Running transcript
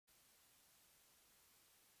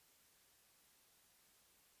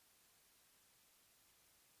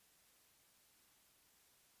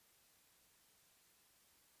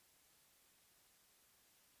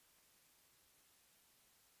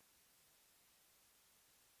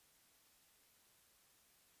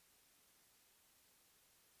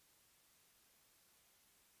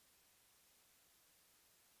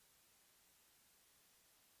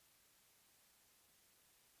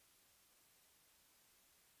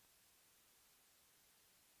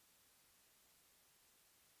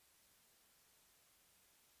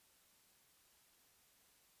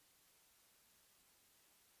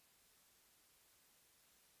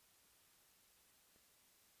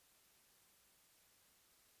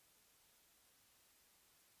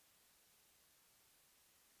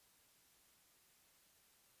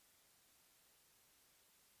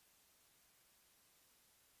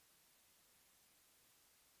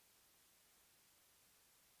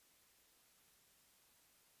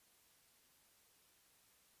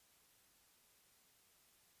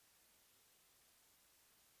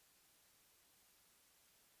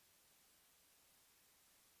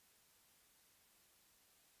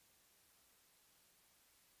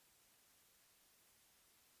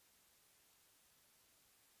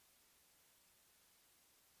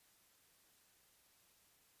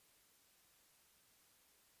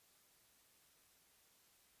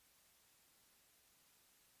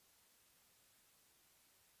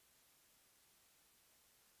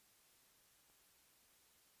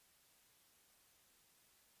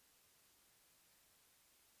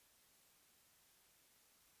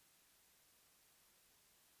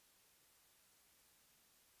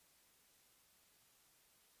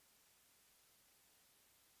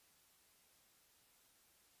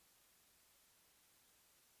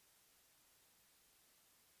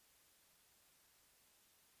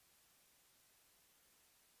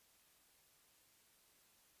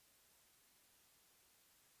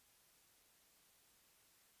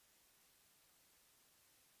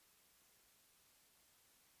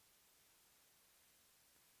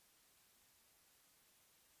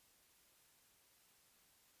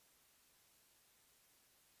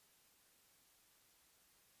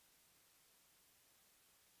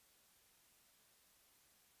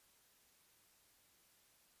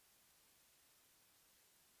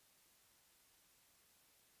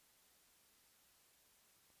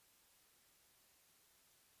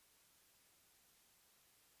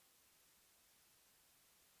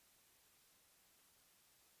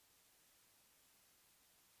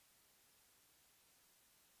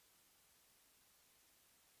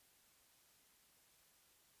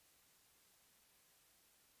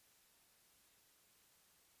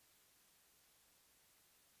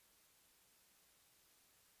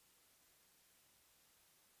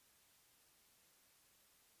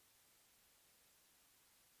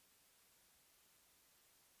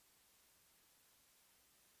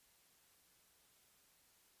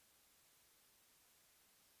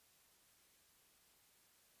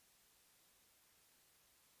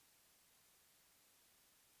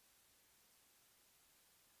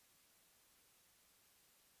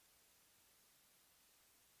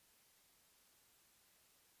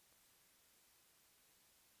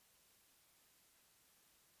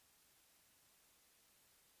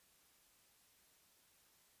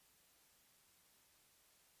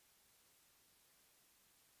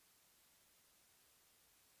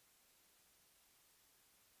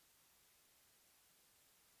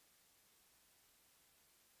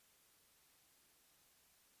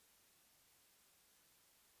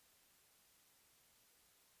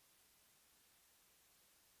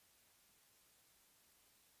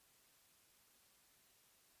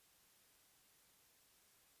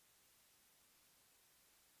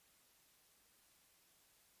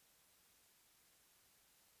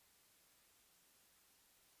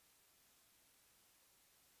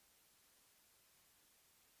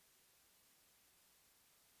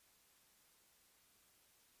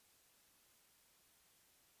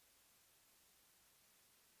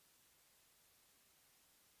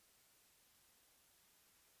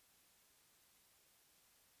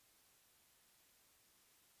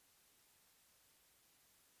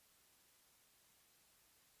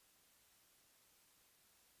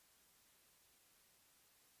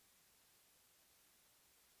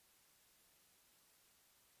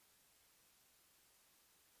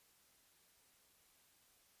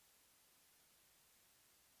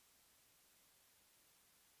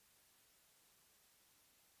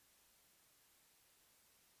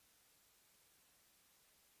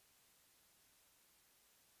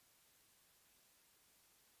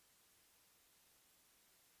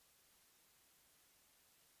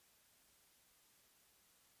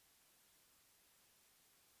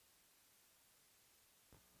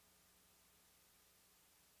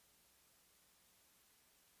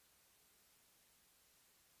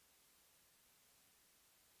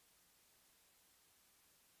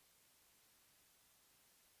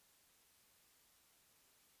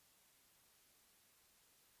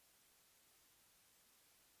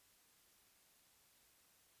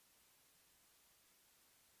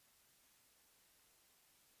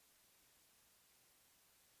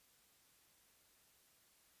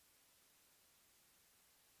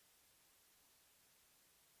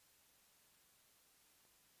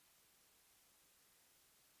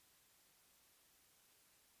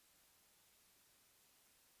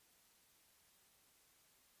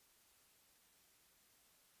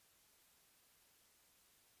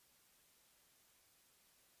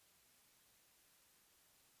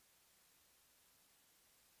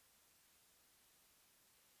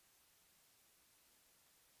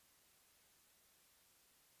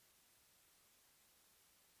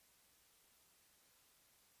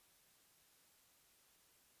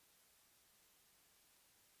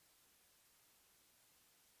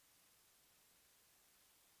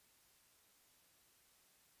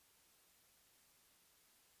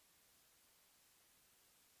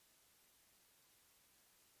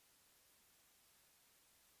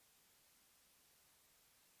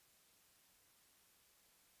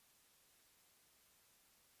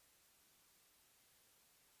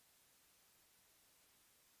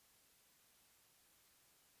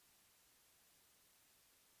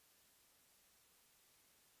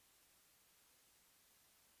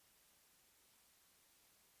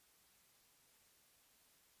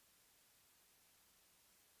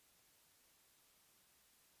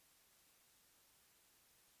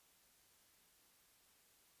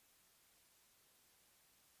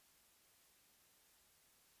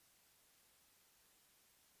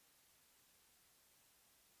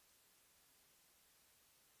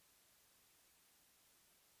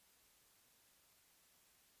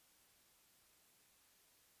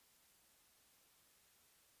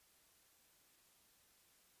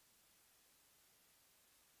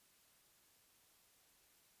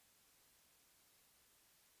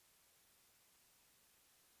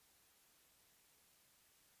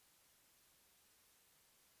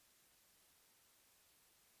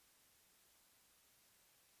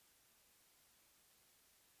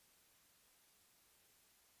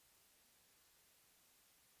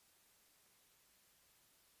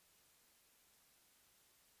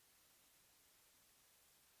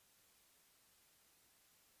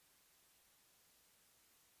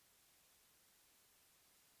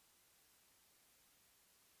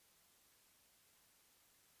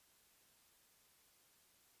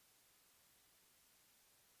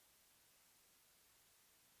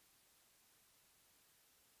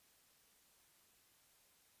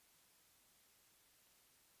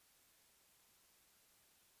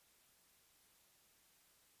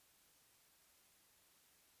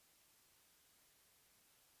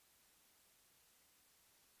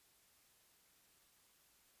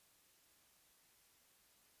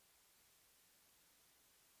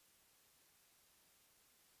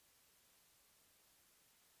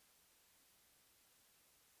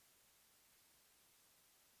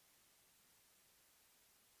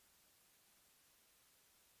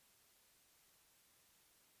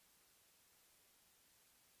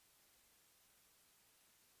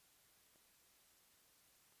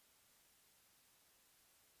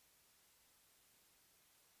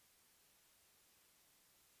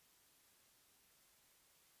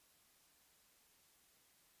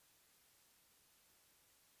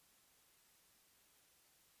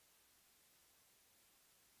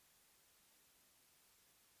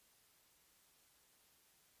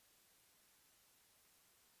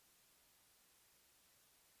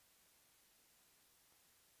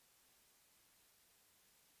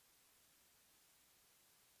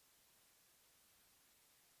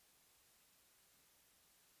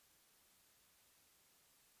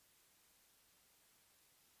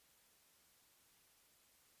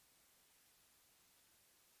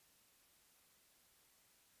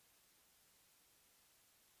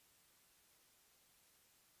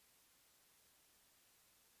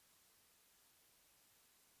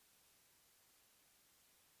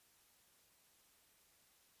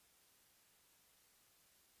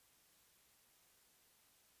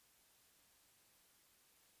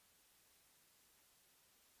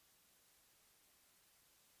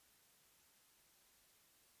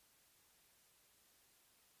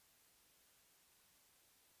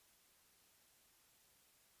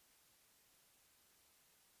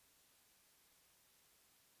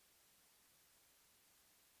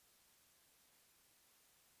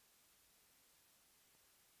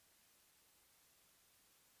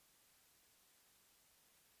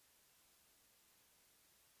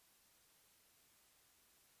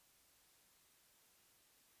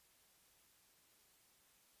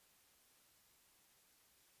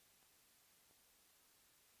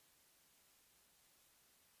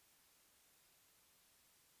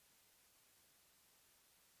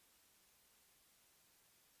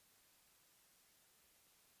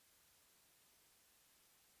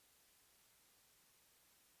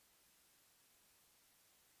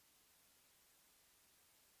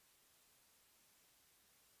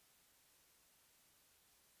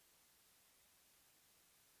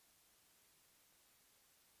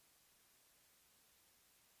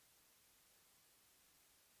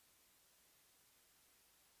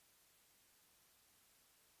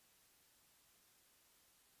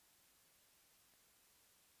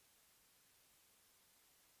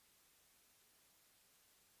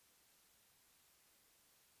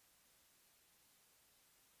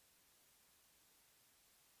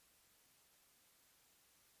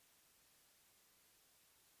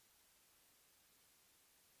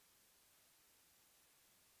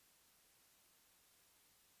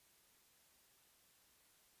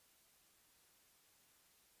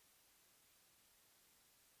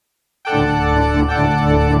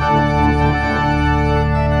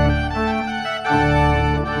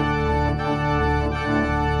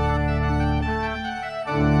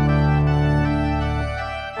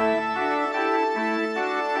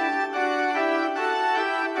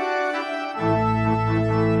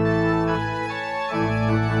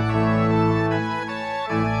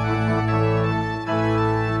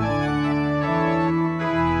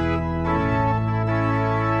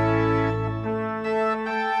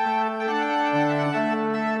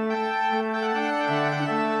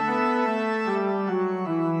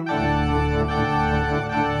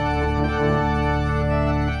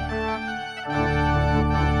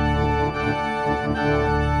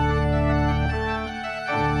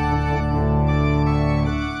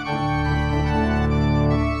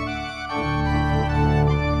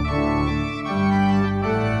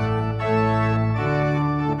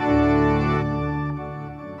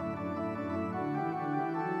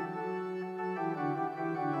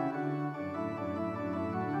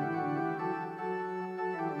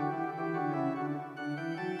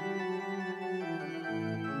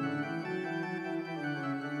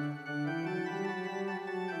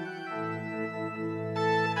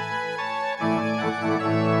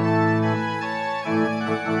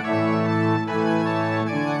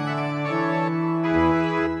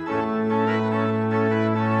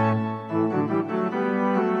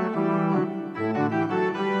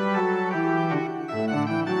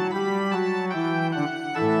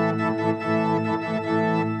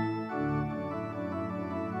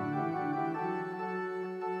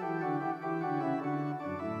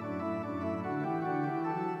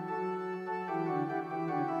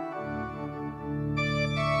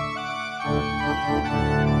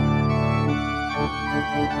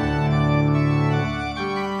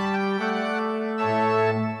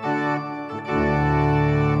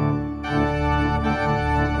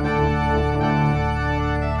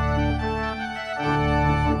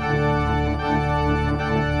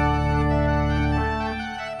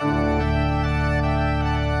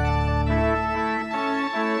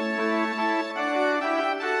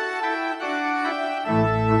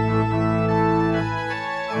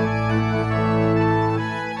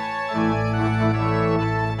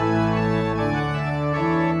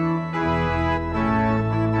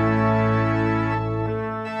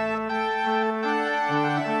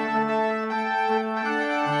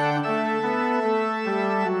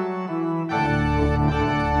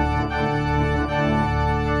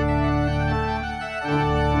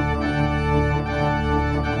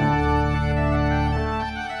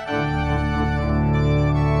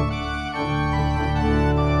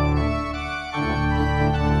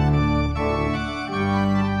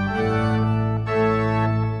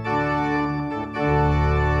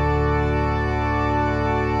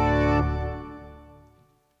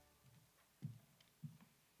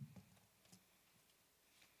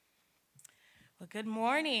Well, good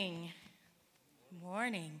morning. Good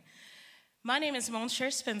morning. My name is Monsieur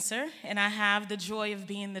Spencer, and I have the joy of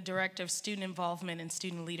being the Director of Student Involvement and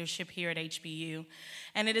Student Leadership here at HBU.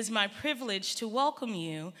 And it is my privilege to welcome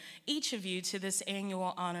you, each of you, to this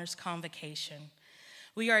annual Honors Convocation.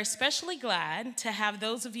 We are especially glad to have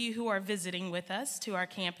those of you who are visiting with us to our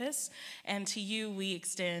campus, and to you we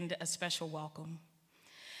extend a special welcome.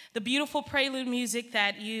 The beautiful prelude music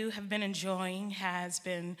that you have been enjoying has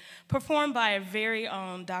been performed by our very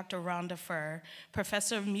own Dr. Rhonda Furr,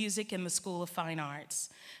 Professor of Music in the School of Fine Arts.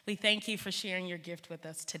 We thank you for sharing your gift with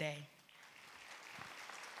us today.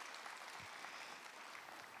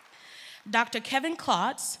 Dr. Kevin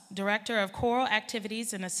Klotz, Director of Choral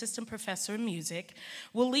Activities and Assistant Professor of Music,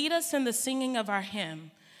 will lead us in the singing of our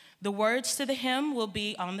hymn. The words to the hymn will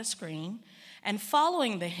be on the screen. And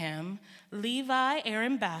following the hymn, Levi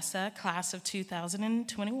Aaron Bassa, class of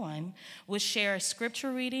 2021, will share a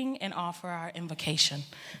scripture reading and offer our invocation.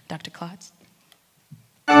 Dr. Klotz.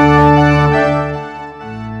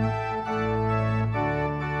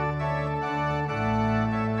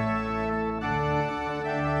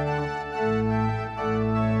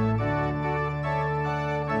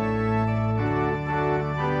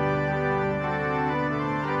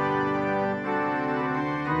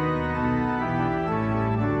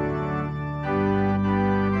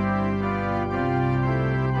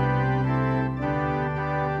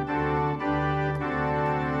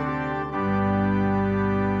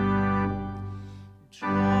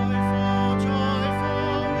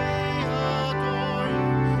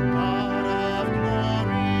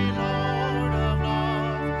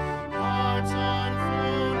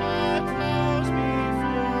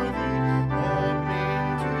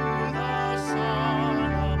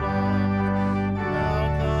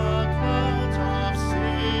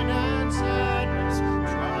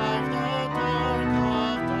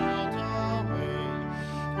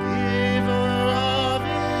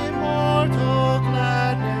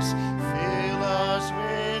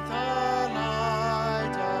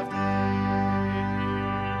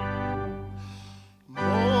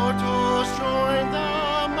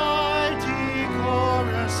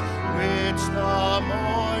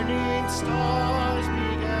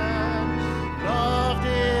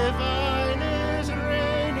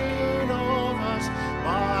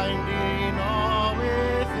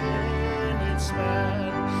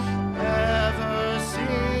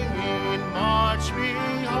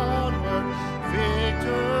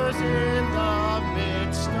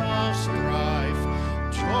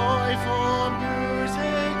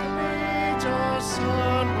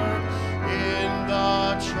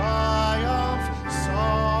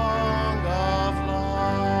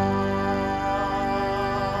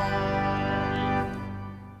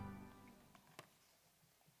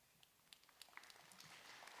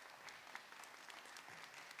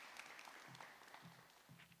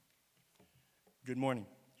 Good morning.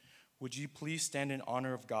 Would you please stand in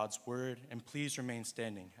honor of God's word, and please remain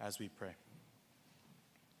standing as we pray.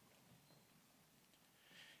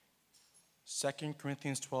 2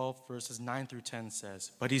 Corinthians 12, verses 9 through 10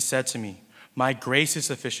 says, "But he said to me, 'My grace is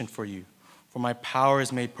sufficient for you, for my power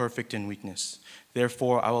is made perfect in weakness.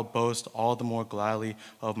 Therefore I will boast all the more gladly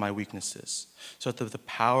of my weaknesses, so that the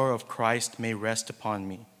power of Christ may rest upon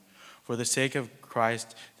me. For the sake of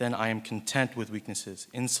Christ, then I am content with weaknesses,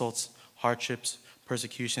 insults, hardships,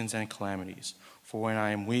 persecutions, and calamities. For when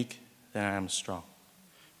I am weak, then I am strong.'"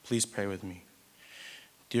 Please pray with me.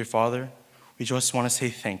 Dear Father, we just want to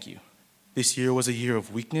say thank you. This year was a year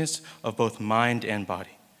of weakness of both mind and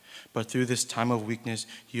body. But through this time of weakness,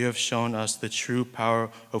 you have shown us the true power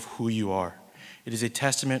of who you are. It is a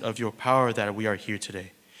testament of your power that we are here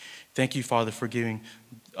today. Thank you, Father, for giving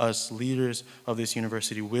us leaders of this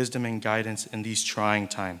university wisdom and guidance in these trying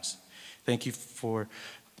times. Thank you for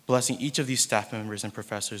blessing each of these staff members and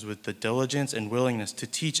professors with the diligence and willingness to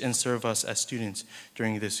teach and serve us as students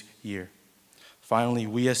during this year. Finally,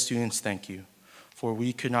 we as students thank you, for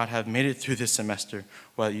we could not have made it through this semester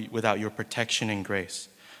without your protection and grace.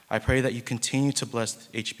 I pray that you continue to bless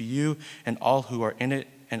HBU and all who are in it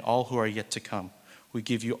and all who are yet to come. We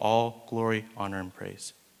give you all glory, honor, and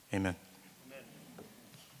praise. Amen.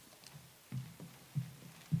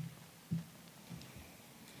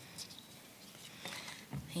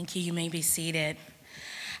 Thank you. You may be seated.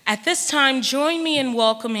 At this time, join me in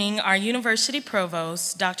welcoming our University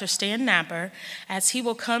Provost, Dr. Stan Napper, as he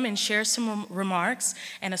will come and share some remarks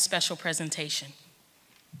and a special presentation.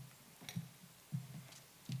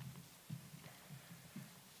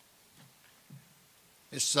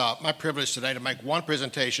 It's my privilege today to make one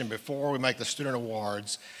presentation before we make the student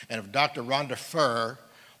awards. And if Dr. Rhonda Furr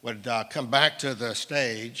would come back to the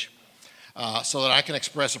stage so that I can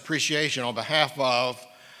express appreciation on behalf of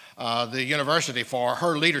the university for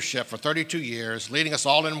her leadership for 32 years, leading us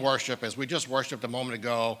all in worship as we just worshiped a moment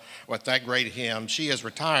ago with that great hymn. She is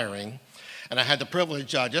retiring, and I had the privilege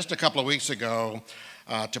just a couple of weeks ago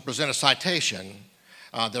to present a citation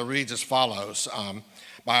that reads as follows.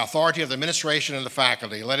 By authority of the administration and the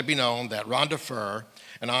faculty, let it be known that Rhonda Furr,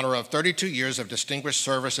 in honor of 32 years of distinguished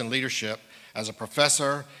service and leadership as a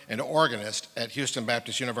professor and organist at Houston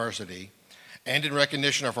Baptist University, and in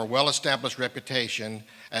recognition of her well-established reputation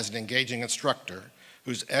as an engaging instructor,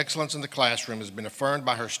 whose excellence in the classroom has been affirmed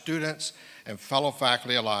by her students and fellow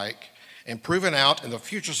faculty alike, and proven out in the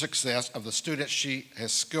future success of the students she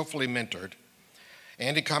has skillfully mentored,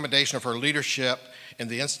 and in commendation of her leadership in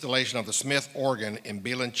the installation of the Smith organ in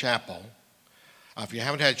Beeland Chapel. If you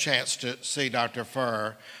haven't had a chance to see Dr.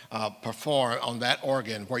 Furr perform on that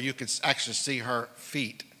organ, where you could actually see her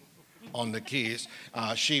feet on the keys,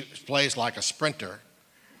 she plays like a sprinter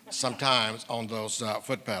sometimes on those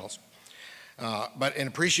foot pedals. But in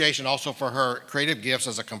appreciation also for her creative gifts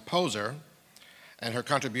as a composer and her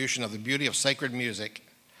contribution of the beauty of sacred music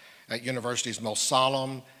at university's most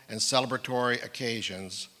solemn and celebratory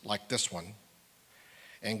occasions like this one.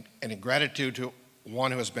 And in gratitude to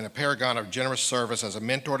one who has been a paragon of generous service as a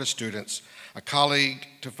mentor to students, a colleague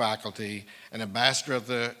to faculty, an ambassador of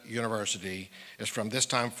the university, is from this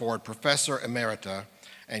time forward Professor Emerita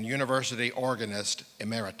and University Organist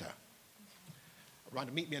Emerita.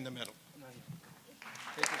 Rhonda, meet me in the middle.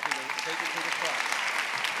 Take it to the front.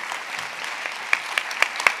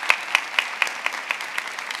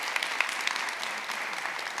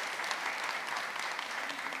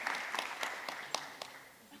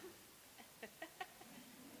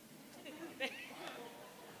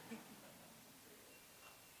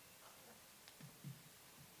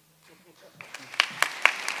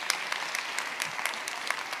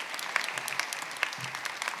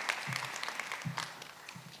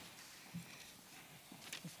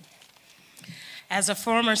 As a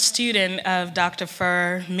former student of Dr.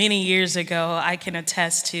 Furr many years ago, I can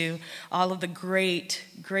attest to all of the great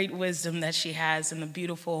wisdom that she has and the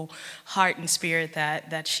beautiful heart and spirit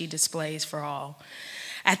that she displays for all.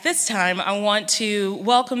 At this time, I want to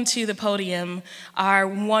welcome to the podium our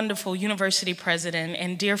wonderful university president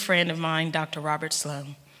and dear friend of mine, Dr. Robert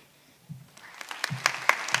Sloan.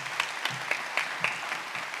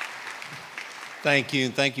 Thank you,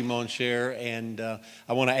 and thank you, Mon Cher. And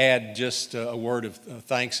I want to add just a word of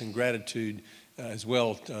thanks and gratitude as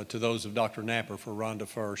well to those of Dr. Napper for Rhonda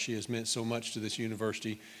Furr. She has meant so much to this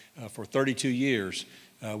university for 32 years.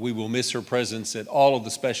 We will miss her presence at all of the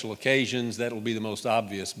special occasions. That will be the most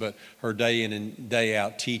obvious, but her day in and day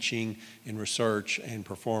out teaching and research and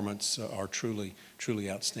performance are truly, truly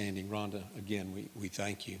outstanding. Rhonda, again, we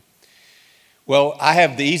thank you. Well, I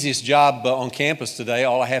have the easiest job on campus today.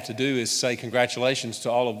 All I have to do is say congratulations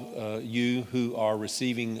to all of you who are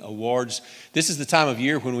receiving awards. This is the time of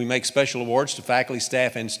year when we make special awards to faculty,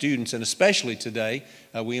 staff, and students, and especially today,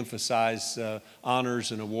 we emphasize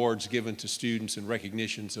honors and awards given to students and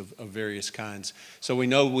recognitions of various kinds. So we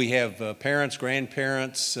know we have parents,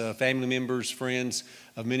 grandparents, family members, friends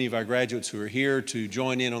of many of our graduates who are here to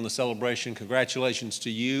join in on the celebration. Congratulations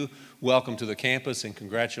to you. Welcome to the campus, and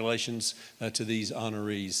congratulations to these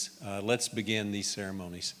honorees. Let's begin these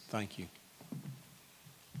ceremonies. Thank you.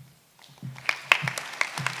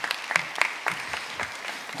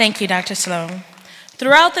 Thank you, Dr. Sloan.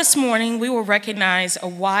 Throughout this morning, we will recognize a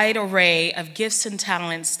wide array of gifts and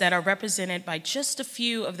talents that are represented by just a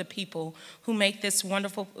few of the people who make this a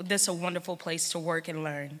wonderful place to work and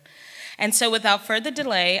learn. And so without further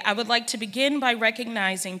delay, I would like to begin by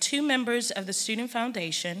recognizing two members of the Student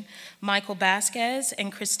Foundation, Michael Vasquez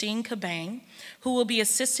and Christine Cabang, who will be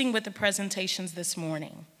assisting with the presentations this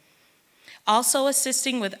morning. Also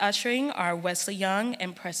assisting with ushering are Wesley Young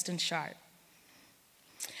and Preston Sharp.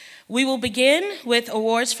 We will begin with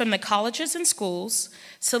awards from the colleges and schools.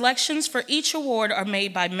 Selections for each award are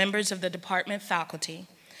made by members of the department faculty.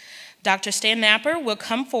 Dr. Stan Napper will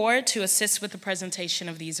come forward to assist with the presentation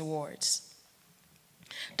of these awards.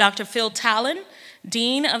 Dr. Phil Talon,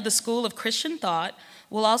 Dean of the School of Christian Thought,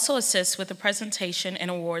 will also assist with the presentation and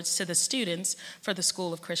awards to the students for the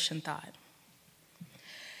School of Christian Thought.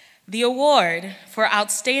 The award for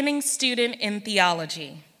Outstanding Student in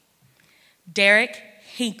Theology, Derek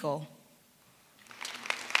Hinkle.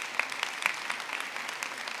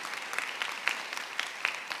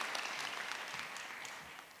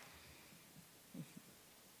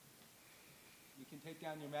 You can take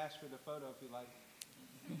down your mask for the photo if you like.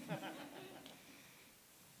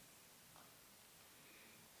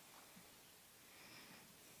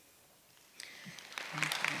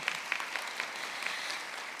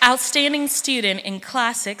 Outstanding Student in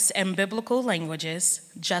Classics and Biblical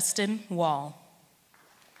Languages, Justin Wall.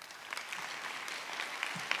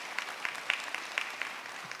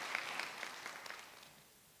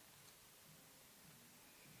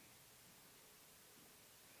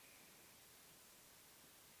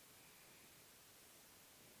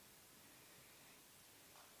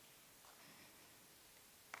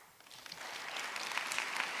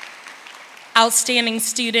 Outstanding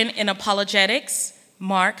Student in Apologetics,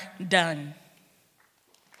 Mark Dunn.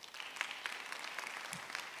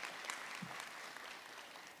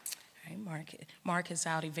 All right, Mark is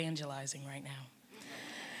out evangelizing right now.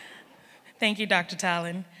 Thank you, Dr.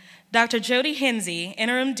 Talon. Dr. Jody Hensey,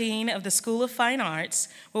 Interim Dean of the School of Fine Arts,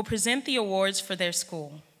 will present the awards for their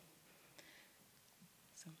school.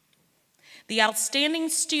 The Outstanding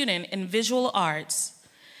Student in Visual Arts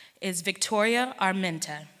is Victoria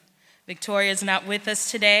Armenta. Victoria is not with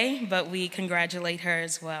us today, but we congratulate her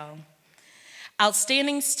as well.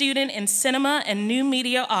 Outstanding Student in Cinema and New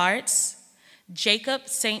Media Arts, Jacob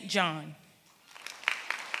St. John.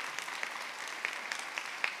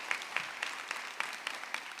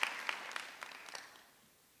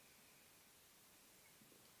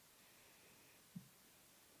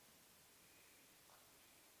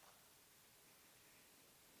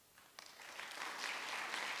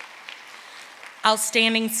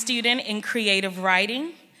 Outstanding Student in Creative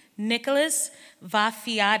Writing, Nicholas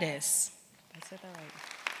Vafiades. I said that right.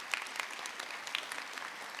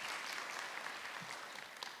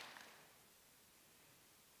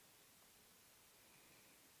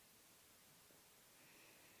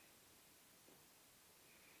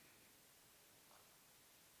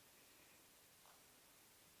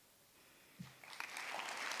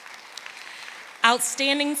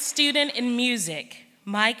 Outstanding Student in Music,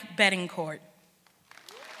 Mike Bettencourt.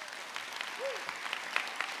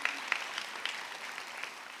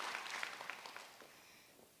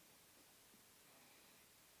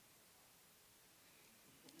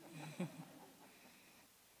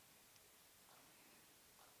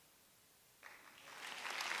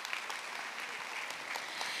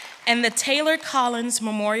 And the Taylor Collins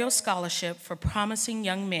Memorial Scholarship for Promising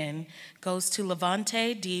Young Men goes to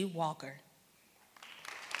Levante D. Walker.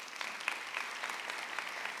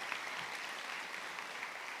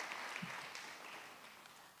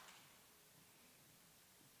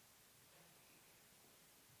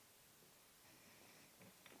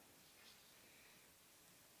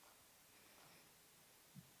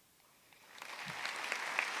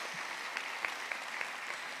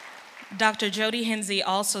 Dr. Jody Hensey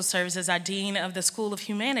also serves as our Dean of the School of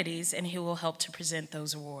Humanities, and he will help to present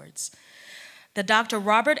those awards. The Dr.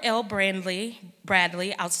 Robert L. Bradley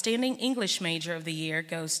Outstanding English Major of the Year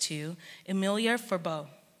goes to Emilia Furbeau.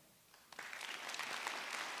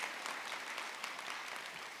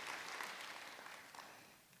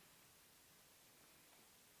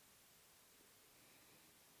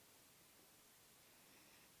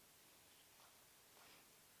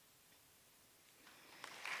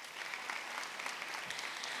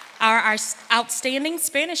 Our outstanding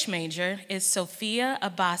Spanish major is Sofia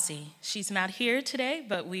Abasi. She's not here today,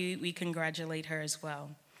 but we congratulate her as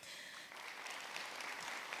well.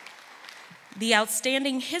 The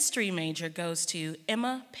outstanding history major goes to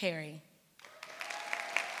Emma Perry.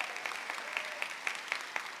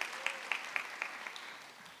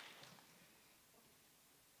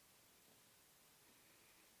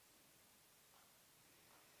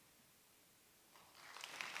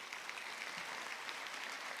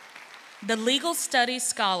 The Legal Studies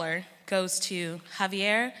Scholar goes to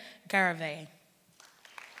Javier Garavay.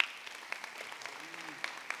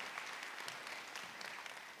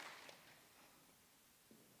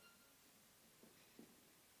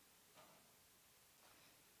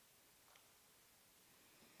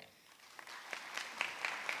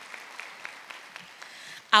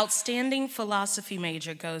 Outstanding Philosophy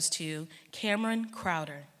Major goes to Cameron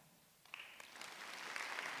Crowder.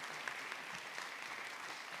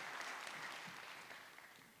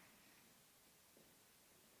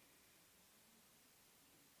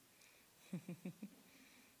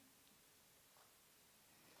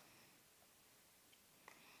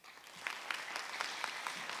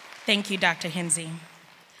 Thank you, Dr. Hinsey.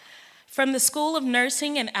 From the School of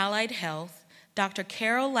Nursing and Allied Health, Dr.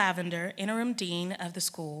 Carol Lavender, Interim Dean of the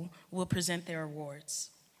school, will present their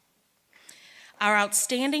awards. Our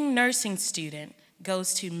Outstanding Nursing Student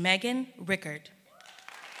goes to Megan Rickard.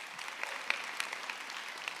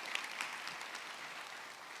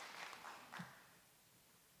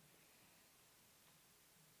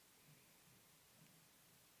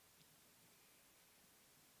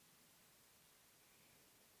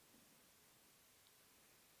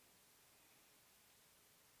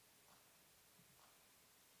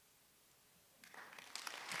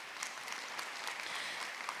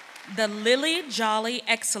 The Lily Jolly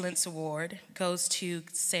Excellence Award goes to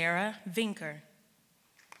Sarah Vinker.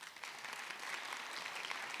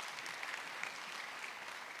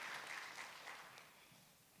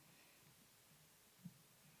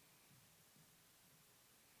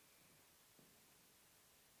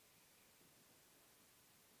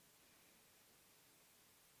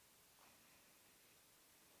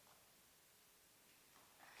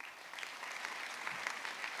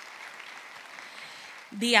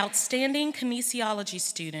 The Outstanding Kinesiology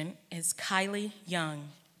Student is Kylie Young.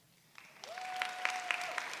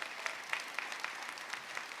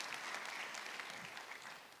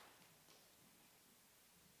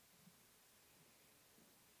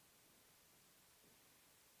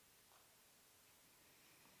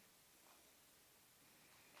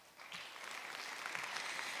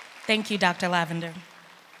 Thank you, Dr. Lavender.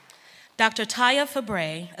 Dr. Taya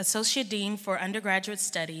Fabre, Associate Dean for Undergraduate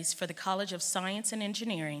Studies for the College of Science and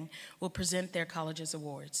Engineering, will present their college's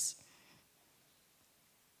awards.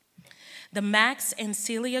 The Max and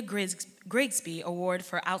Celia Grigsby Award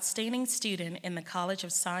for Outstanding Student in the College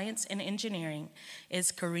of Science and Engineering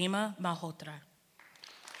is Karima Malhotra.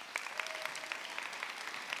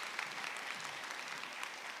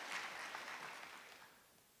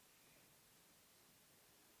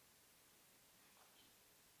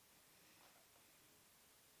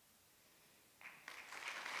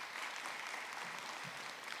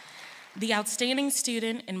 The Outstanding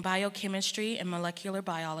Student in Biochemistry and Molecular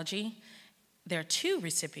Biology, there are two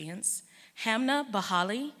recipients, Hamna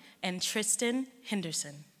Bahali and Tristan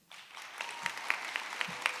Henderson.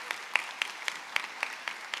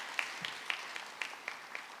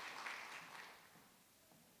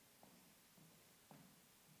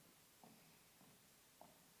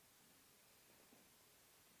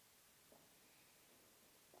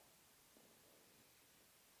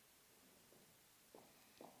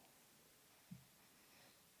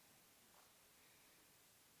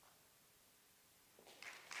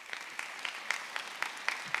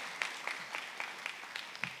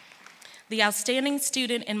 The Outstanding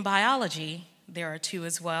Student in Biology, there are two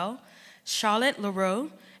as well, Charlotte Leroux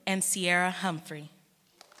and Sierra Humphrey.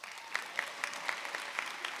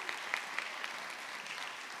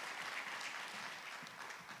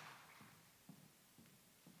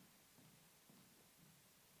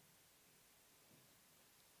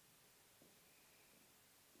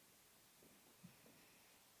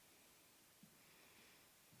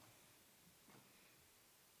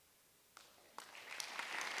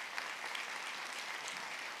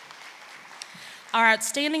 Our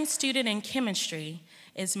Outstanding Student in Chemistry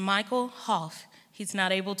is Michael Hoff. He's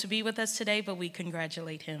not able to be with us today, but we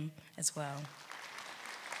congratulate him as well.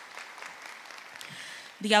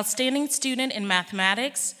 The Outstanding Student in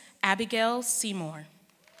Mathematics, Abigail Seymour.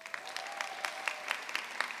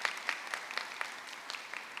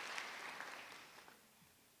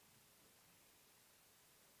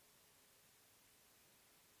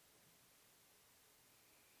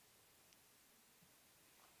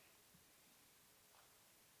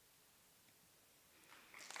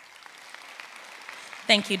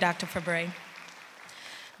 Thank you, Dr. Fabre.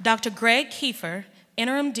 Dr. Greg Kiefer,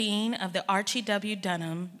 Interim Dean of the Archie W.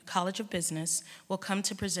 Dunham College of Business, will come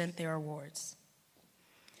to present their awards.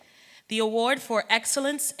 The Award for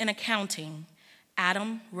Excellence in Accounting,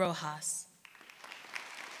 Adam Rojas.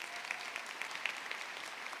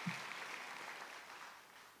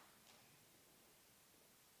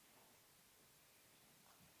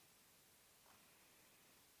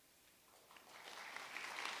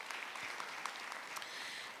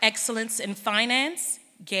 Excellence in Finance,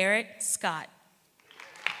 Garrett Scott.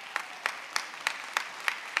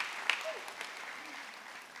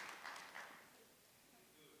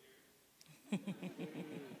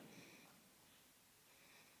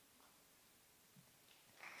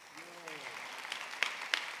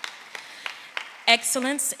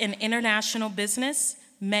 Excellence in International Business,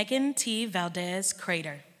 Megan T. Valdez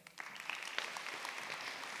Crater.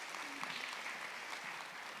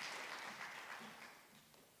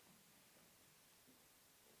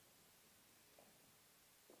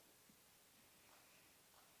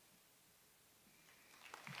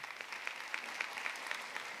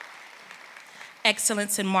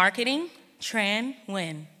 Excellence in Marketing, Tran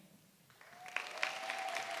Nguyen.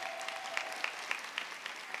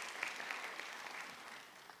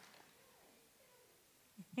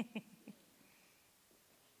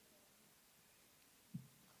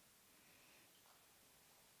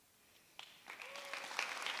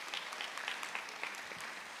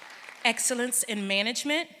 Excellence in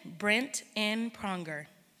Management, Brent N. Pronger.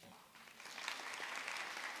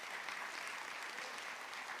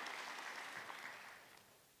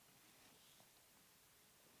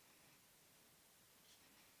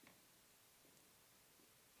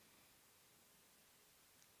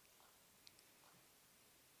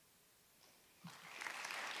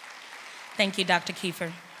 Thank you, Dr.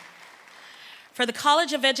 Kiefer. For the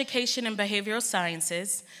College of Education and Behavioral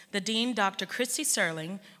Sciences, the Dean, Dr. Christy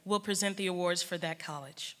Serling, will present the awards for that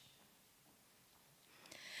college.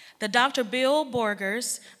 The Dr. Bill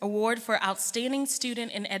Borgers Award for Outstanding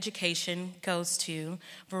Student in Education goes to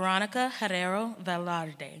Veronica Herrero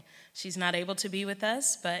Velarde. She's not able to be with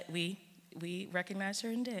us, but we recognize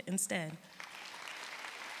her instead.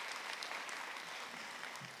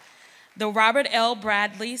 The Robert L.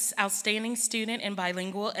 Bradley's Outstanding Student in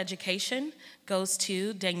Bilingual Education goes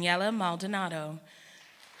to Daniela Maldonado,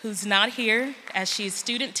 who's not here as she's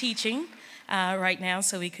student teaching right now,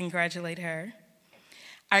 so we congratulate her.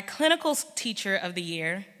 Our Clinical Teacher of the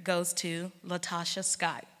Year goes to Latasha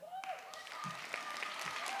Scott.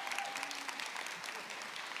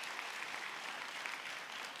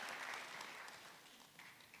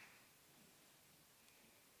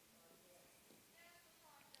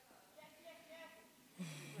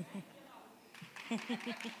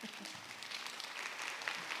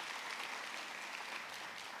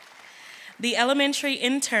 The Elementary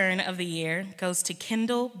Intern of the Year goes to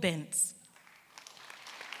Kendall Bentz.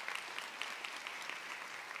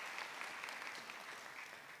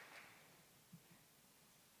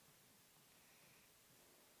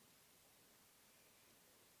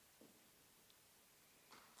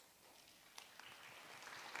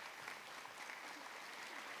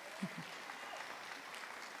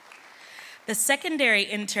 The Secondary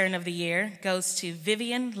Intern of the Year goes to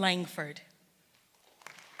Vivian Langford.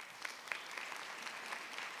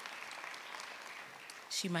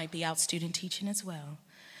 She might be out student teaching as well.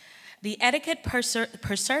 The Etiquette per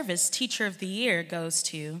Service Teacher of the Year goes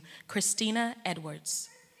to Christina Edwards.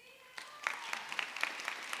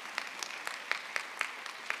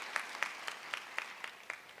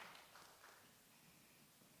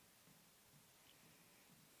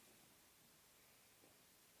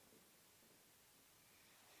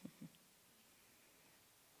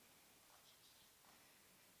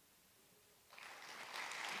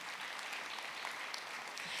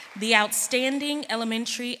 The Outstanding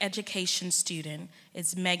Elementary Education Student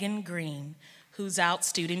is Megan Green, who's out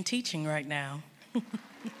student teaching right now.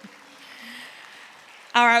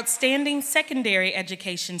 Our Outstanding Secondary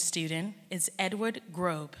Education Student is Edward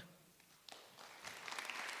Grobe.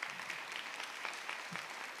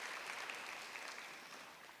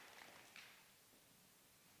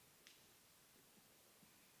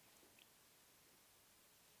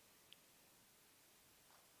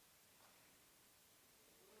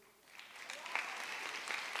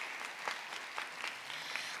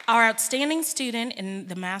 Our outstanding student in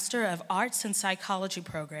the Master of Arts and Psychology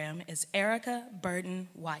program is Erica Burton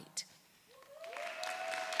White.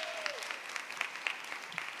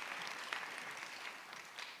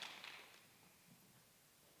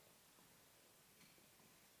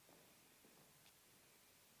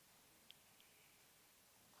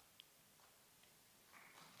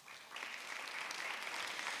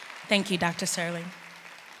 Thank you, Dr. Serling.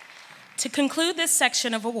 To conclude this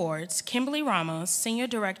section of awards, Kimberly Ramos, Senior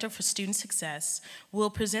Director for Student Success,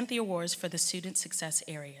 will present the awards for the student success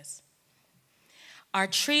areas. Our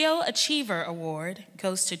Trio Achiever Award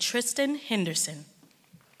goes to Tristan Henderson.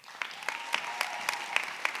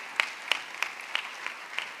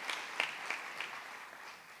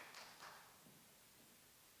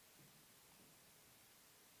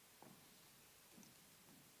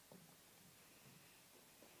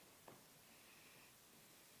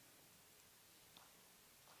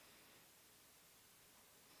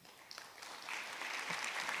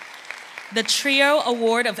 The Trio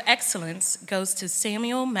Award of Excellence goes to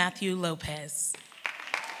Samuel Matthew Lopez.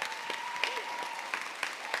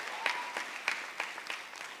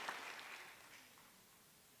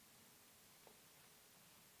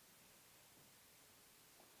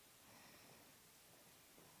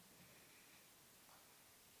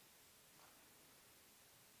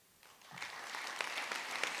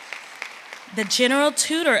 The General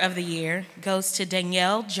Tutor of the Year goes to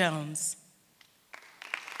Danielle Jones.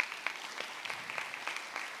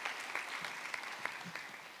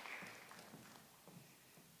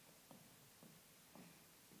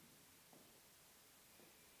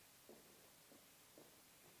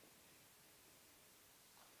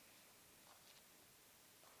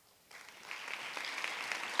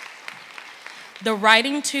 The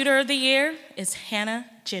Writing Tutor of the Year is Hannah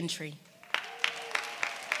Gentry.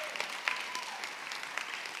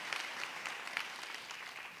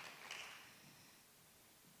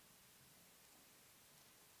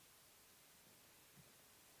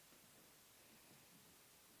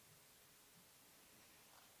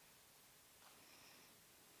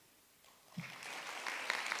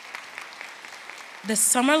 The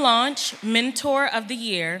Summer Launch Mentor of the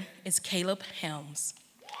Year is Caleb Helms.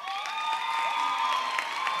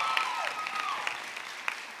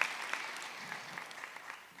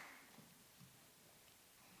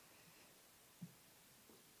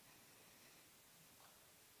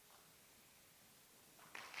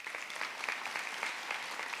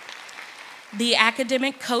 The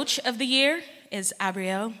Academic Coach of the Year is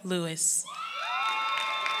Abrielle Lewis.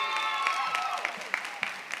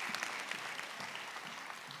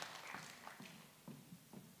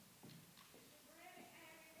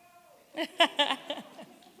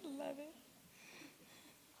 Love it.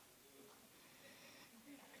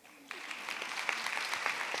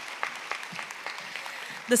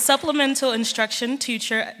 The Supplemental Instruction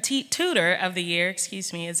Tutor of the Year, is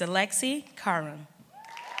Alexi Karam.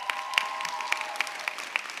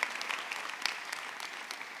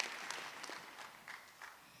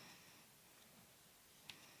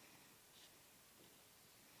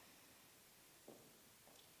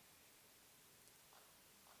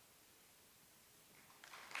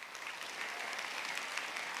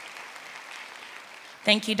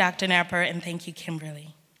 Thank you, Dr. Napper, and thank you,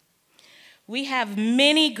 Kimberly. We have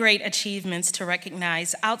many great achievements to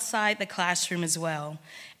recognize outside the classroom as well,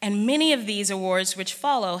 and many of these awards which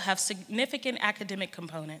follow have significant academic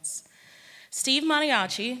components. Steve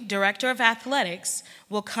Maniaci, Director of Athletics,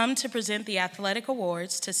 will come to present the athletic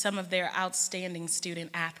awards to some of their outstanding student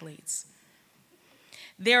athletes.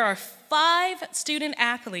 There are 5 student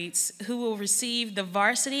athletes who will receive the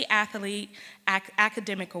Varsity Athlete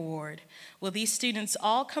Academic Award. Will these students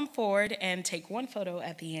all come forward and take one photo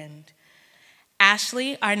at the end?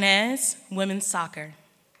 Ashley Arnaz, Women's Soccer.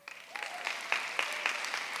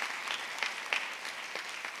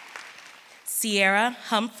 Sierra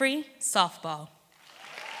Humphrey, Softball.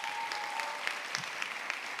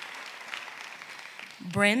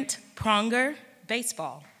 Brent Pronger,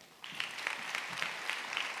 Baseball.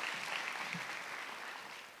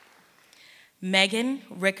 Megan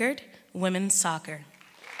Rickard, Women's Soccer.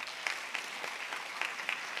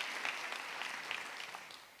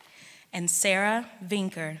 And Sarah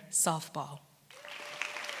Vinker, Softball.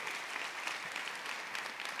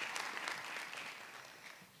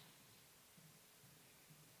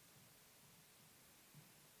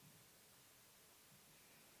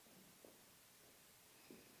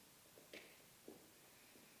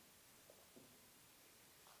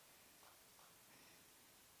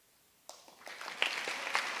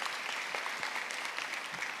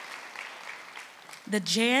 The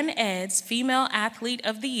Jan Eds Female Athlete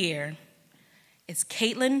of the Year is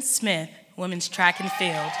Caitlin Smith, Women's Track and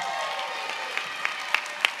Field.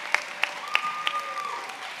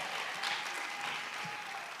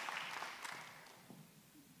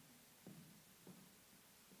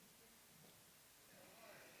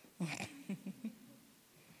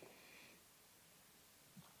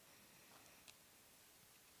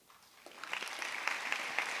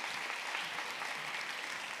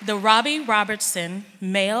 The Robbie Robertson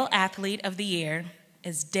Male Athlete of the Year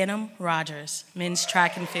is Denham Rogers, Men's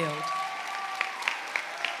Track and Field.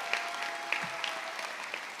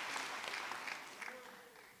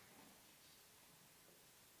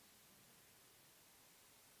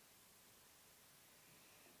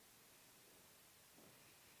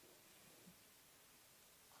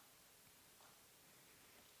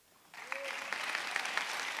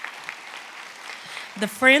 The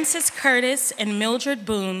Francis Curtis and Mildred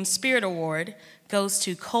Boone Spirit Award goes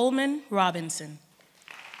to Coleman Robinson.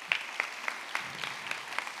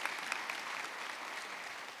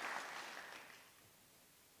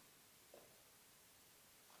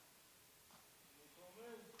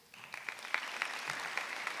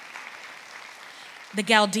 The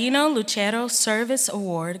Galdino Lucero Service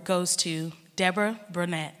Award goes to Deborah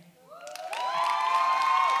Burnett.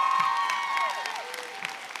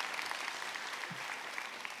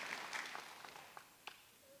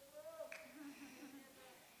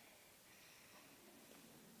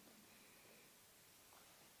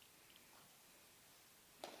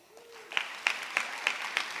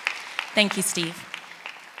 Thank you, Steve.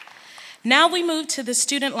 Now we move to the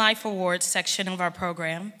Student Life Awards section of our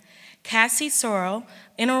program. Cassie Sorrell,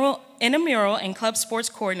 Intramural and Club Sports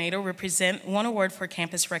Coordinator, will present one award for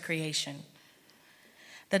campus recreation.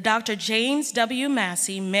 The Dr. James W.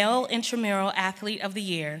 Massey Male Intramural Athlete of the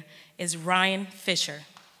Year is Ryan Fisher.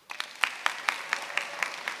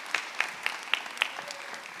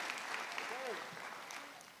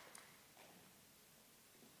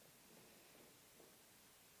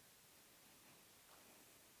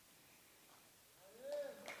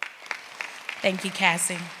 Thank you,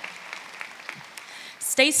 Cassie.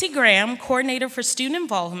 Stacy Graham, Coordinator for Student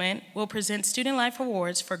Involvement, will present Student Life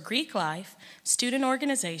Awards for Greek Life, Student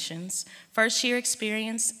Organizations, First Year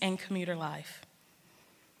Experience, and Commuter Life.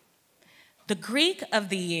 The Greek of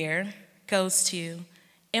the Year goes to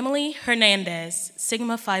Emily Hernandez,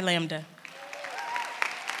 Sigma Phi Lambda.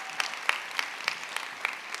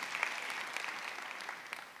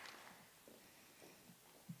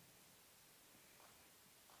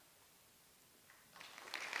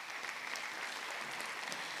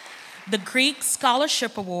 The Greek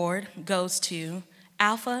Scholarship Award goes to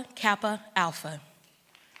Alpha Kappa Alpha.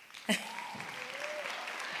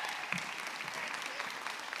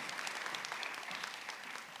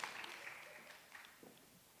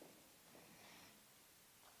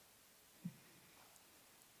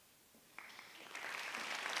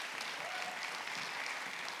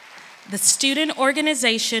 The Student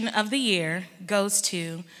Organization of the Year goes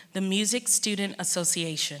to the Music Student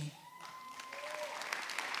Association.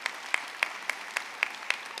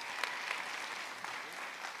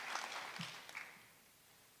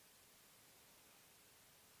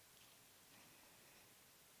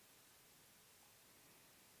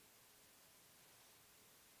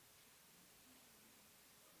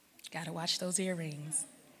 Gotta watch those earrings.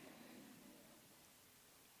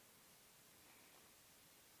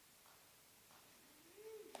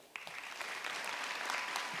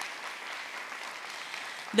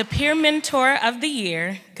 The Peer Mentor of the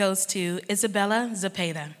Year goes to Isabella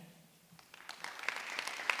Zepeda.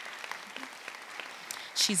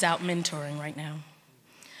 She's out mentoring right now.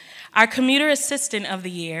 Our Commuter Assistant of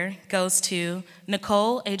the Year goes to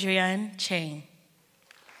Nicole Adrienne Chain.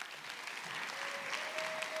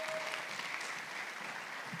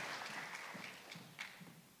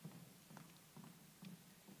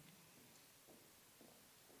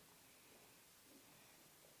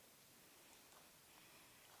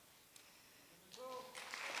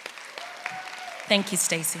 Thank you,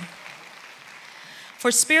 Stacy.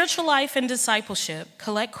 For Spiritual Life and Discipleship,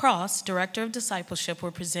 Colette Cross, Director of Discipleship,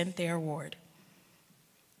 will present their award.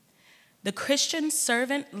 The Christian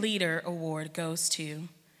Servant Leader Award goes to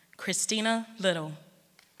Christina Little.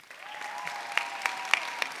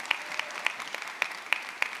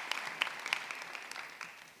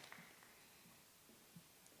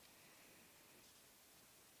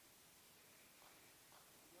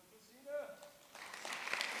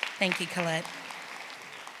 Thank you, Colette.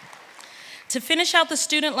 To finish out the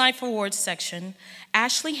Student Life Awards section,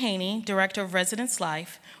 Ashley Haney, Director of Residence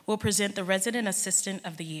Life, will present the Resident Assistant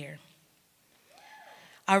of the Year.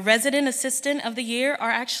 Our Resident Assistant of the Year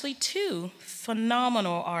are actually two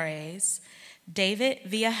phenomenal RAs, David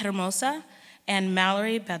Villahermosa and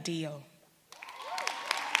Mallory Badillo.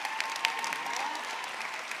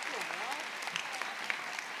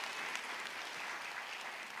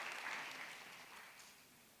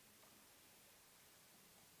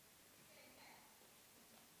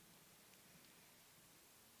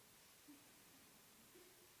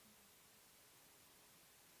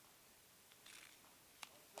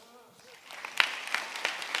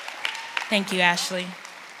 Thank you, Ashley.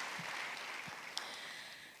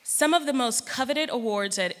 Some of the most coveted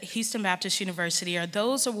awards at Houston Baptist University are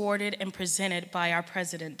those awarded and presented by our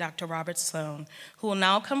president, Dr. Robert Sloan, who will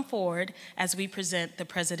now come forward as we present the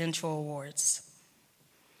presidential awards.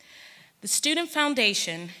 The Student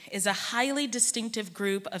Foundation is a highly distinctive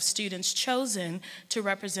group of students chosen to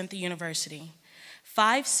represent the university.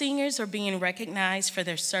 5 seniors are being recognized for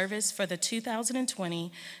their service for the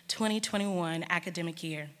 2020-2021 academic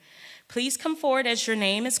year. Please come forward as your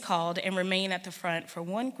name is called and remain at the front for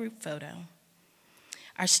one group photo.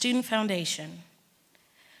 Our Student Foundation,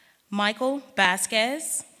 Michael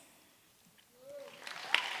Vasquez,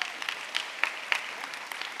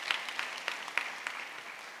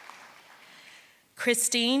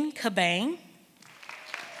 Christine Cabane.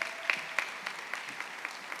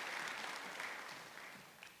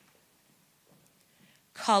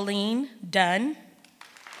 Colleen Dunn.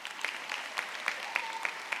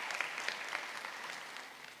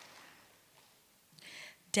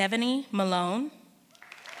 Devaney Malone.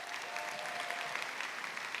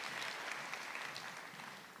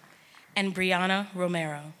 And Brianna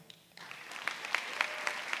Romero.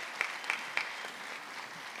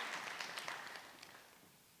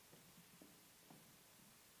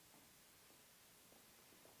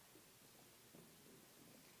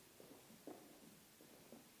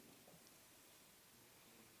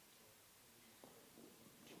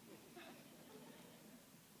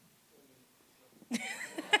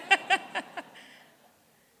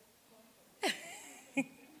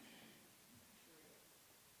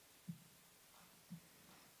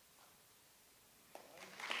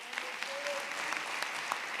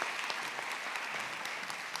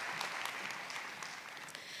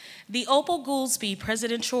 The Opal Goolsbee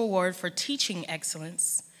Presidential Award for Teaching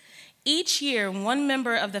Excellence. Each year, one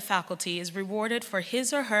member of the faculty is rewarded for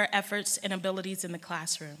his or her efforts and abilities in the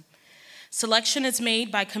classroom. Selection is made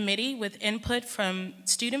by committee with input from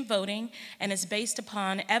student voting and is based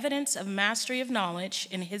upon evidence of mastery of knowledge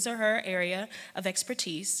in his or her area of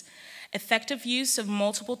expertise, effective use of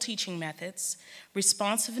multiple teaching methods,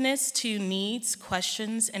 responsiveness to needs,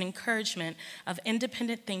 questions, and encouragement of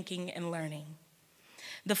independent thinking and learning.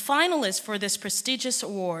 The finalists for this prestigious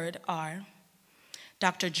award are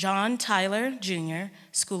Dr. John Tyler, Jr.,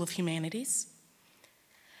 School of Humanities,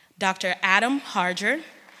 Dr. Adam Harger,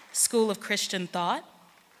 School of Christian Thought,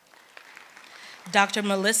 Dr.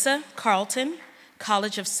 Melissa Carlton,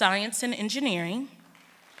 College of Science and Engineering,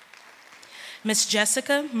 Ms.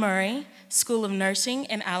 Jessica Murray, School of Nursing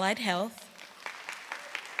and Allied Health,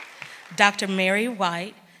 Dr. Mary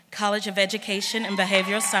White, College of Education and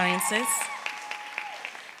Behavioral Sciences,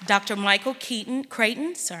 Dr. Michael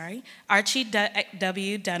Creighton, Archie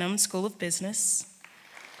W. Dunham School of Business,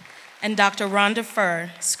 and Dr. Rhonda Furr,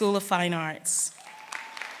 School of Fine Arts.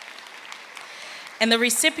 And the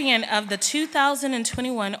recipient of the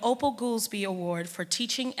 2021 Opal Goolsbee Award for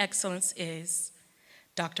Teaching Excellence is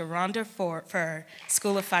Dr. Rhonda Furr,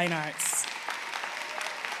 School of Fine Arts.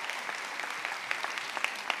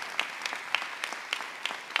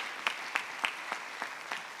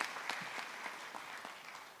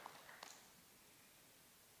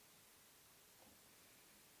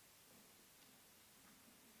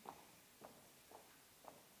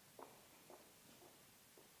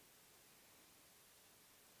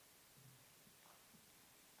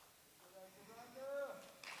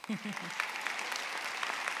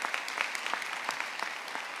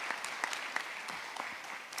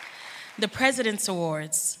 The President's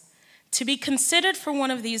Awards. To be considered for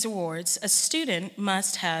one of these awards, a student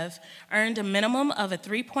must have earned a minimum of a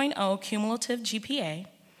 3.0 cumulative GPA,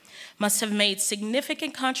 must have made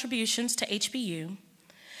significant contributions to HBU,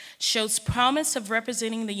 shows promise of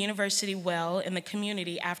representing the university well in the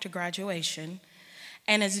community after graduation,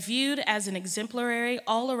 and is viewed as an exemplary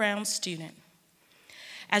all-around student.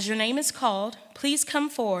 As your name is called, please come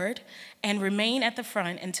forward and remain at the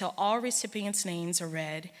front until all recipients' names are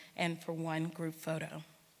read and for one group photo.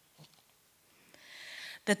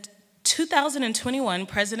 The 2021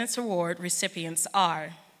 President's Award recipients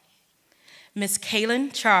are Ms.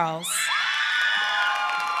 Kaylin Charles,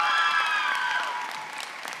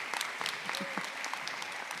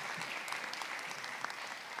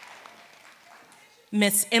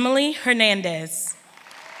 Ms. Emily Hernandez,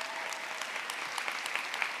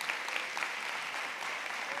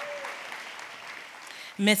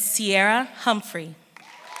 Ms. Sierra Humphrey,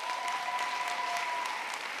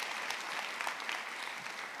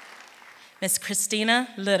 Ms. Christina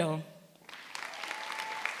Little,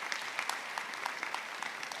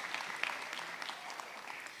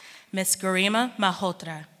 Ms. Garima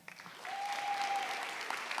Malhotra,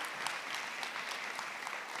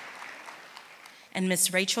 and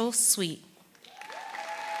Ms. Rachel Sweet.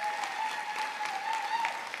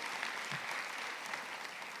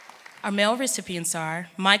 Our male recipients are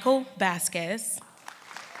Michael Vasquez,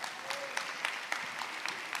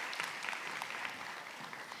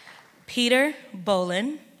 Peter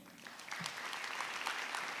Bolin.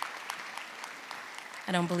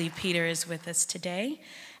 I don't believe Peter is with us today.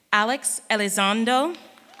 Alex Elizondo,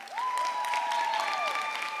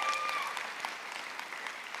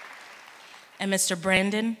 and Mr.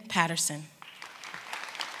 Brandon Patterson.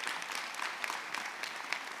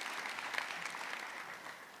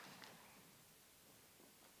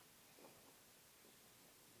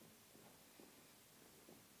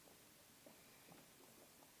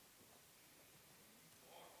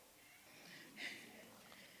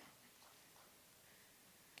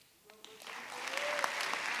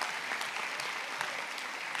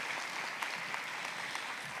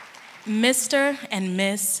 Mr. and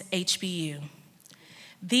Miss HBU.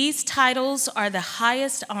 These titles are the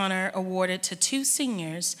highest honor awarded to two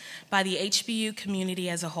seniors by the HBU community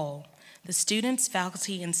as a whole, the students,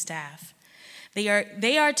 faculty, and staff. They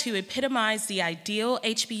are to epitomize the ideal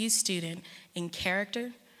HBU student in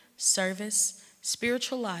character, service,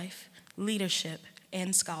 spiritual life, leadership,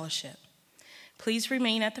 and scholarship. Please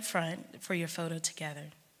remain at the front for your photo together.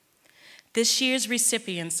 This year's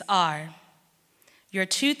recipients are: your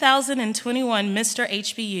 2021 Mr.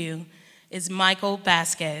 HBU is Michael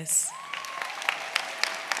Vasquez.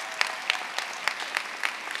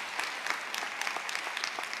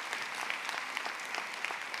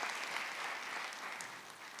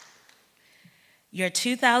 Your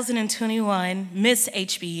 2021 Miss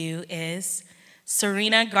HBU is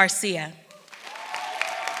Serena Garcia.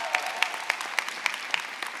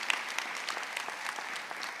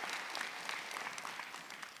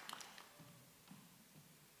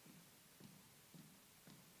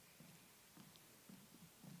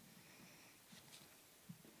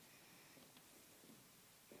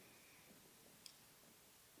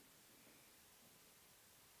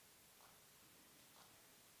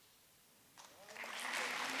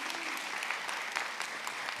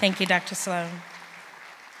 Thank you, Dr. Sloan.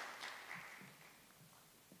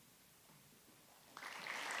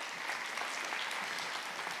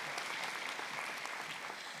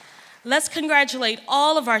 Let's congratulate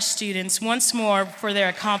all of our students once more for their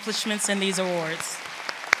accomplishments in these awards.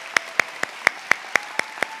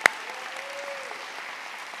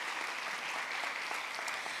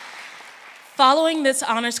 Following this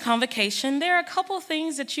honors convocation, there are a couple of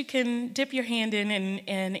things that you can dip your hand in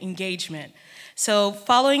engagement. So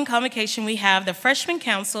following convocation, we have the Freshman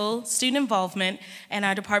Council, Student Involvement, and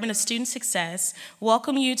our Department of Student Success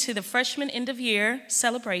welcome you to the Freshman End of Year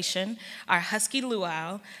celebration, our Husky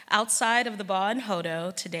Luau, outside of the Bar and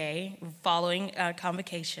Hodo today, following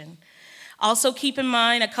convocation. Also keep in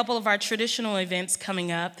mind a couple of our traditional events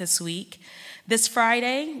coming up this week. This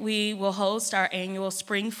Friday, we will host our annual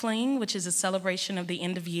Spring Fling, which is a celebration of the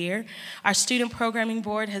end of year. Our student programming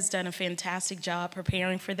board has done a fantastic job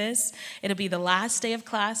preparing for this. It'll be the last day of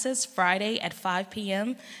classes, Friday at 5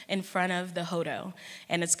 p.m. in front of the Hodo,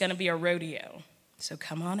 and it's gonna be a rodeo, so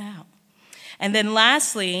come on out. And then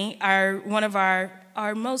lastly, one of our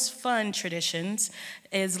most fun traditions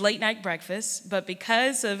is late night breakfast, but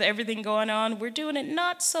because of everything going on, we're doing it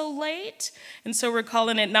not so late, and so we're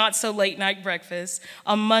calling it Not So Late Night Breakfast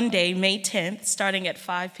on Monday, May 10th, starting at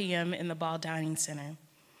 5 p.m. in the Ball Dining Center.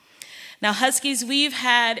 Now, Huskies, we've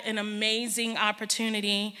had an amazing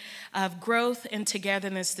opportunity of growth and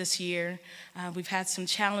togetherness this year. We've had some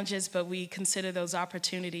challenges, but we consider those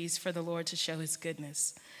opportunities for the Lord to show his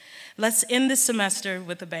goodness. Let's end this semester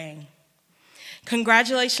with a bang.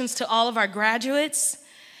 Congratulations to all of our graduates.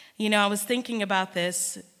 You know, I was thinking about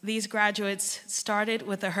this. These graduates started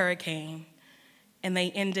with a hurricane, and they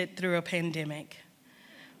ended through a pandemic.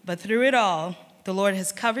 But through it all, the Lord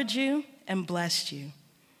has covered you and blessed you.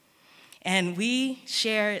 And we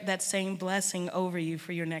share that same blessing over you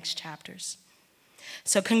for your next chapters.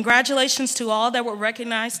 So congratulations to all that were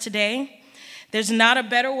recognized today. There's not a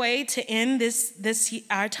better way to end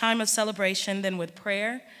our time of celebration than with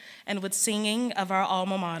prayer and with singing of our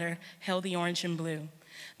alma mater, Hail the Orange and Blue.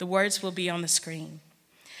 The words will be on the screen.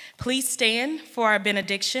 Please stand for our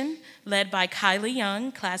benediction, led by Kylie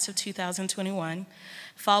Young, class of 2021,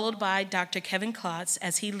 followed by Dr. Kevin Klotz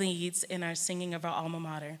as he leads in our singing of our alma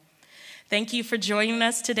mater. Thank you for joining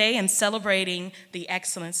us today and celebrating the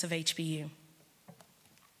excellence of HBU.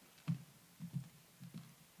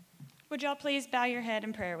 Would y'all please bow your head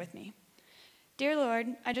in prayer with me? Dear Lord,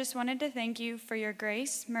 I just wanted to thank you for your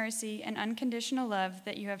grace, mercy, and unconditional love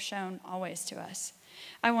that you have shown always to us.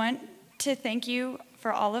 I want to thank you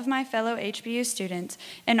for all of my fellow HBU students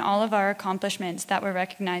and all of our accomplishments that were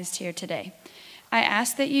recognized here today. I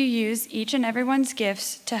ask that you use each and everyone's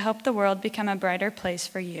gifts to help the world become a brighter place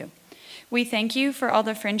for you. We thank you for all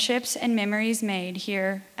the friendships and memories made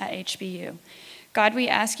here at HBU. God, we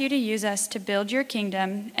ask you to use us to build your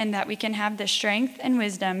kingdom and that we can have the strength and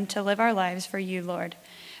wisdom to live our lives for you, Lord.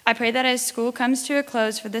 I pray that as school comes to a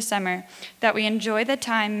close for the summer, that we enjoy the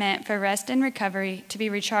time meant for rest and recovery to be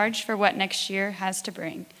recharged for what next year has to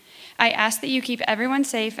bring. I ask that you keep everyone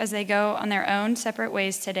safe as they go on their own separate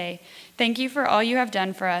ways today. Thank you for all you have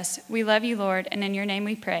done for us. We love you, Lord, and in your name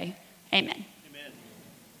we pray. Amen.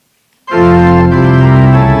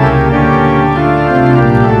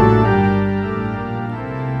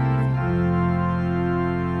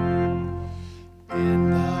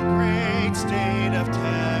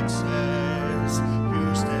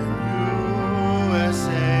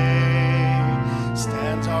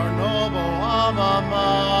 Our alma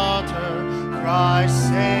mater, Christ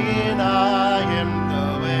saying, I am the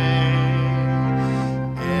way.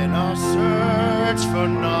 In our search for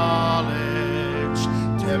knowledge,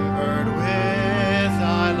 tempered with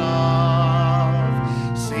thy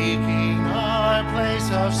love, seeking our place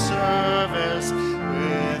of service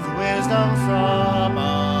with wisdom from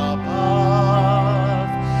above.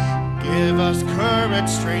 Give us courage,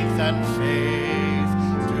 strength, and faith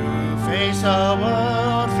to face a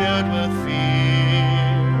world filled with fear.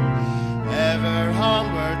 Ever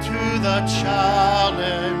onward to the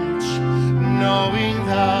challenge, knowing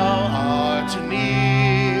thou art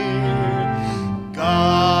near.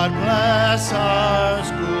 God bless our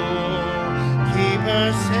school, keep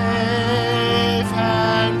her safe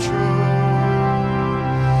and true.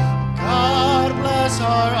 God bless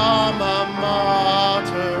our alma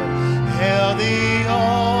mater, hail the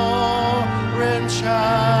orange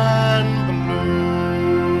and blue.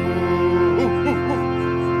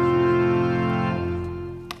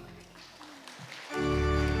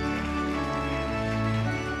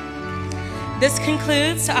 This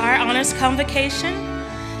concludes our honors convocation.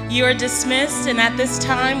 You are dismissed, and at this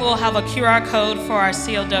time, we'll have a QR code for our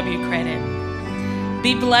CLW credit.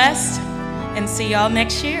 Be blessed, and see y'all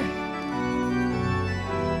next year.